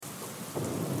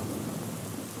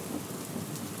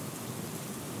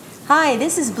Hi,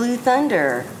 this is Blue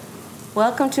Thunder.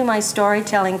 Welcome to my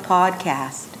storytelling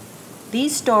podcast.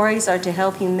 These stories are to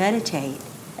help you meditate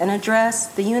and address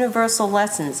the universal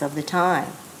lessons of the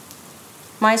time.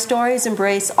 My stories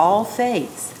embrace all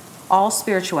faiths, all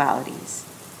spiritualities,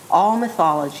 all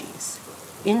mythologies,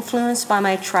 influenced by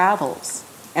my travels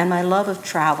and my love of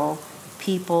travel,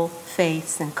 people,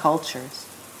 faiths, and cultures.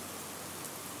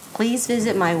 Please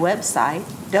visit my website,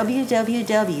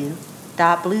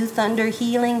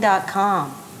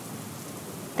 www.bluethunderhealing.com.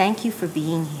 Thank you for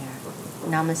being here.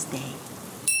 Namaste.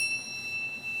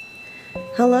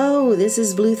 Hello, this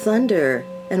is Blue Thunder,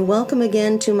 and welcome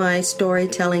again to my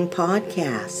storytelling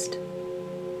podcast.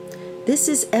 This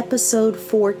is episode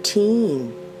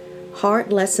 14,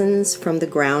 Heart Lessons from the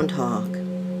Groundhog.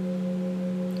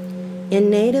 In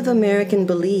Native American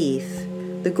belief,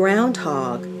 the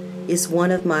groundhog is one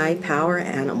of my power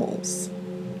animals.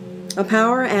 A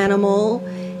power animal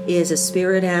is a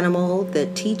spirit animal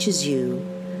that teaches you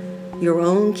your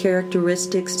own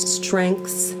characteristics,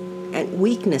 strengths, and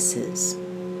weaknesses,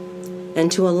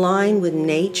 and to align with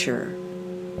nature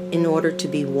in order to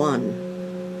be one.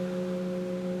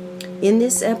 In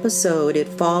this episode, it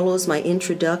follows my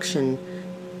introduction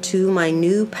to my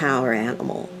new power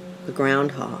animal, the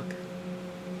groundhog.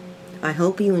 I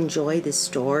hope you enjoy this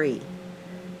story.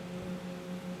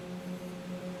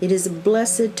 It is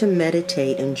blessed to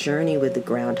meditate and journey with the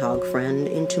groundhog friend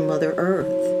into Mother Earth.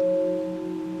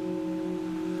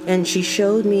 And she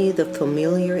showed me the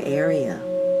familiar area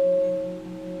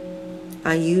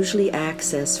I usually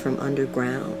access from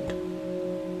underground.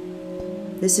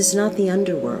 This is not the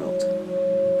underworld,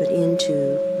 but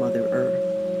into Mother Earth.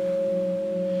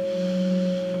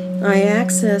 I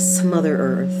access Mother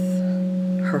Earth,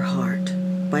 her heart,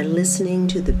 by listening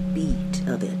to the beat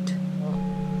of it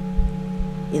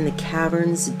in the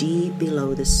caverns deep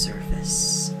below the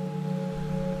surface.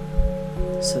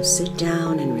 So sit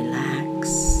down and relax,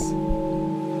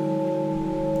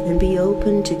 and be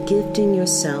open to gifting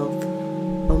yourself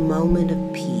a moment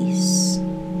of peace,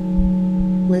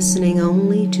 listening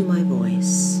only to my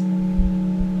voice.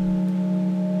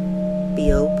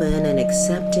 Be open and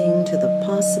accepting to the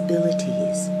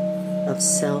possibilities of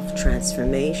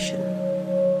self-transformation.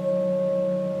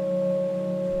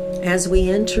 As we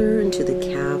enter into the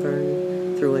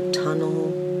cavern through a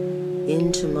tunnel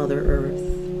into Mother Earth,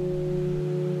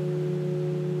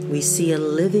 we see a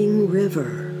living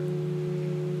river,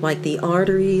 like the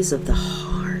arteries of the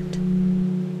heart,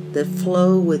 that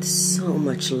flow with so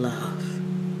much love.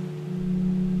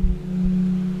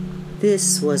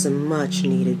 This was a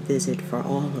much-needed visit for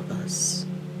all of us.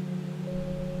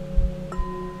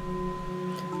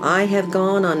 I have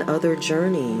gone on other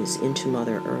journeys into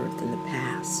Mother Earth in the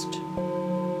past,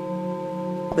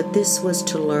 but this was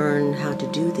to learn how to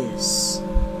do this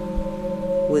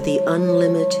with the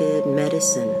unlimited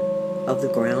medicine of the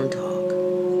groundhog.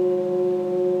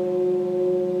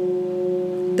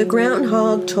 The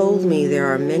groundhog told me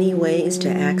there are many ways to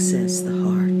access the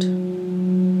heart.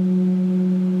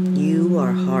 You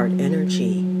are heart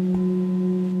energy.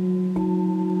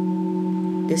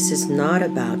 This is not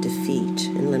about defeat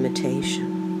and limitation.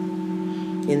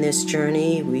 In this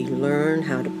journey, we learn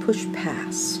how to push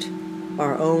past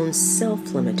our own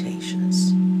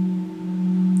self-limitations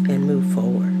and move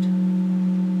forward.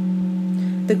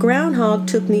 The groundhog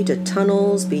took me to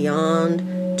tunnels beyond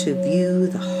to view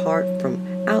the heart from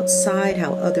outside,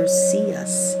 how others see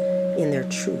us in their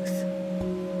truth.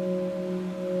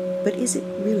 But is it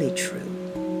really true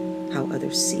how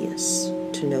others see us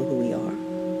to know who we are?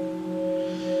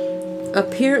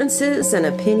 Appearances and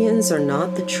opinions are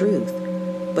not the truth,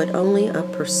 but only a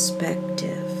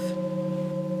perspective.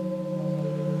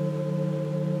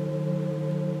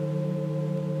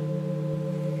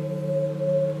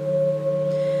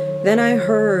 Then I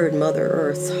heard Mother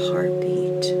Earth's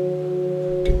heartbeat,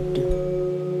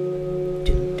 dun-dun,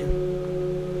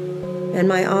 dun-dun, and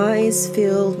my eyes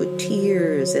filled with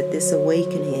tears at this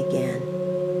awakening again.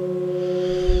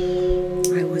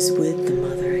 I was with the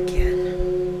Mother again.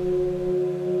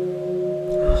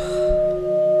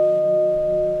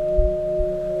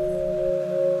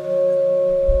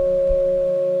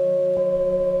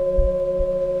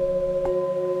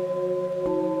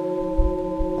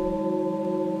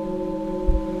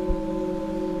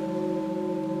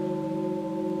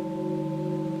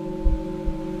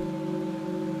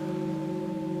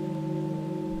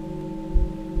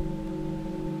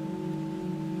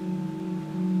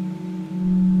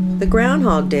 The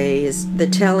Groundhog Day is the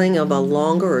telling of a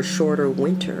longer or shorter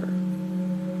winter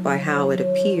by how it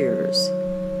appears,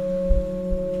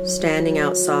 standing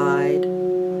outside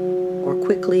or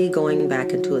quickly going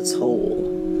back into its hole.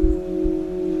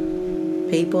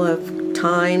 People have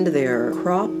timed their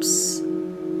crops,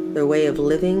 their way of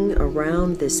living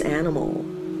around this animal.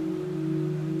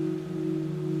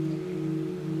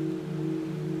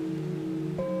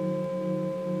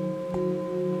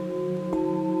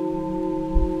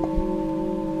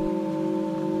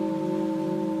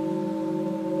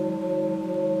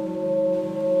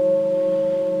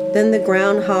 Then the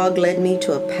groundhog led me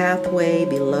to a pathway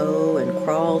below and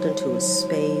crawled into a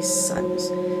space. I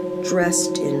was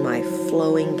dressed in my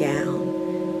flowing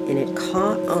gown, and it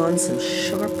caught on some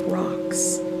sharp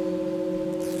rocks.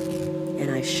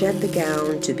 And I shed the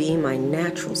gown to be my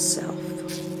natural self,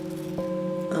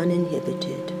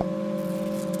 uninhibited,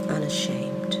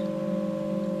 unashamed.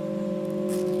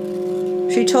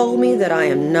 She told me that I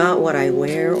am not what I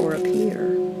wear or appear.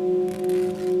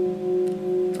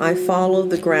 I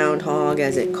followed the groundhog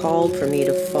as it called for me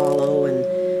to follow, and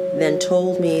then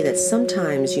told me that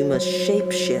sometimes you must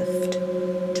shapeshift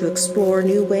to explore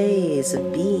new ways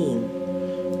of being,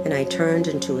 and I turned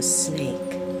into a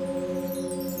snake.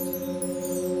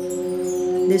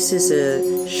 This is a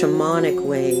shamanic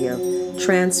way of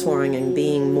transforming and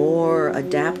being more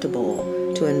adaptable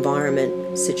to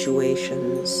environment,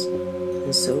 situations,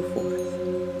 and so forth.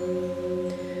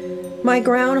 My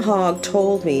groundhog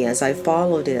told me as I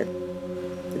followed it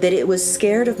that it was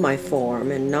scared of my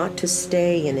form and not to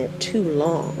stay in it too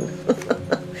long.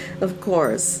 Of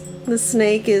course, the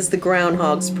snake is the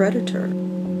groundhog's predator.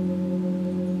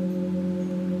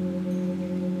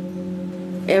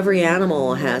 Every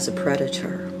animal has a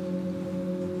predator,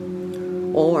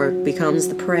 or becomes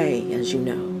the prey, as you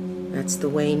know. That's the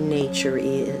way nature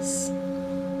is.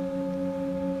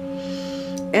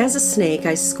 As a snake,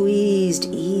 I squeezed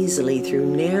easily through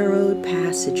narrowed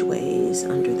passageways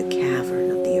under the cavern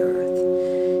of the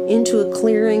earth, into a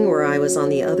clearing where I was on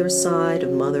the other side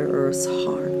of Mother Earth's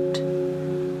heart.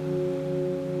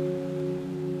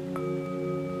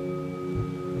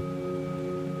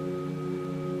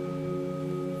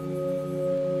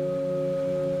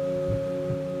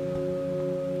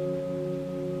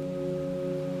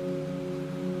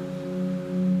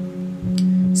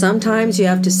 Sometimes you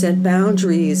have to set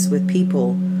boundaries with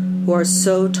people who are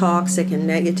so toxic and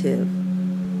negative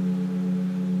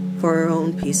for our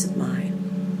own peace of mind.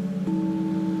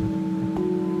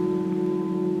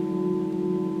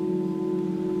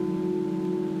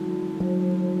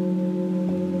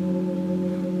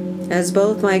 As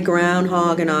both my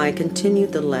groundhog and I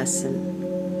continued the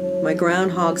lesson, my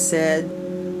groundhog said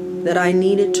that I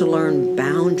needed to learn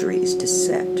boundaries to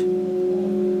set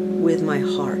with my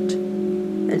heart,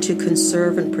 and to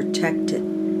conserve and protect it,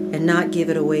 and not give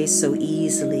it away so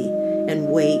easily, and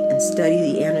wait and study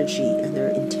the energy and their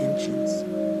intentions.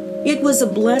 It was a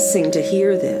blessing to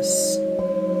hear this,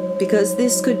 because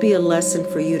this could be a lesson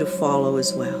for you to follow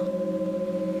as well.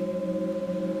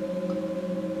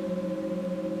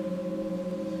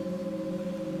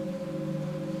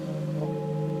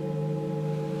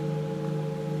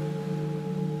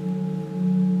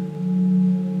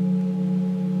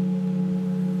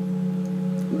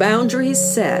 Boundaries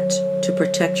set to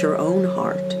protect your own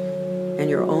heart and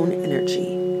your own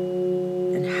energy,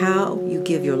 and how you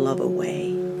give your love away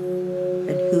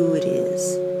and who it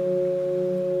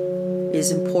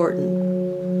is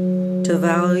important to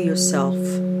value yourself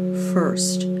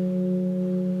first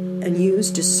and use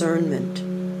discernment.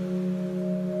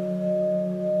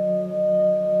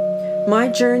 My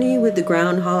journey with the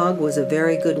groundhog was a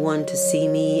very good one to see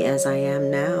me as I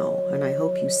am now, and I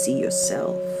hope you see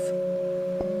yourself.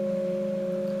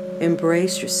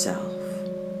 Embrace yourself.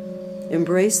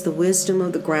 Embrace the wisdom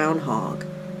of the groundhog,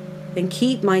 and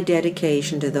keep my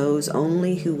dedication to those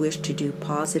only who wish to do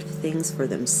positive things for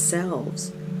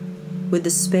themselves, with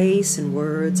the space and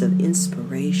words of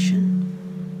inspiration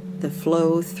that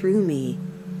flow through me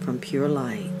from pure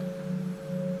light.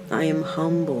 I am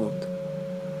humbled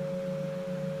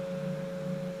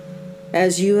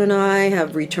as you and I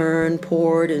have returned,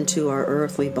 poured into our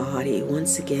earthly body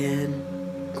once again,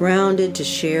 grounded to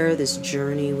share this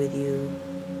journey with you.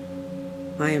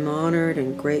 I am honored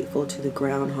and grateful to the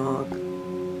groundhog,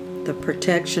 the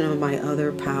protection of my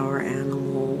other power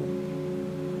animal.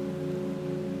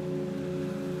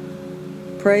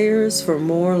 Prayers for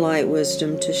more light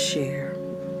wisdom to share.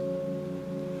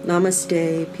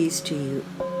 Namaste, peace to you.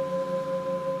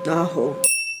 Aho.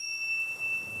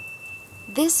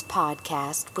 This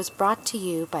podcast was brought to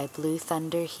you by Blue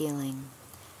Thunder Healing.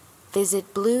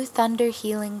 Visit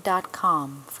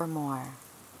bluethunderhealing.com for more.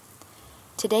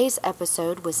 Today's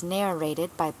episode was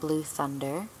narrated by Blue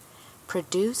Thunder,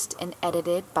 produced and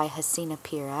edited by Hasina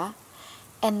Pira,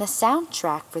 and the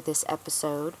soundtrack for this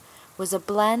episode was a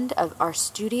blend of our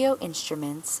studio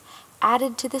instruments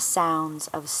added to the sounds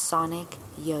of Sonic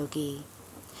Yogi.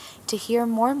 To hear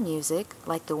more music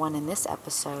like the one in this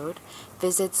episode,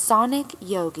 visit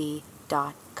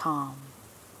sonicyogi.com.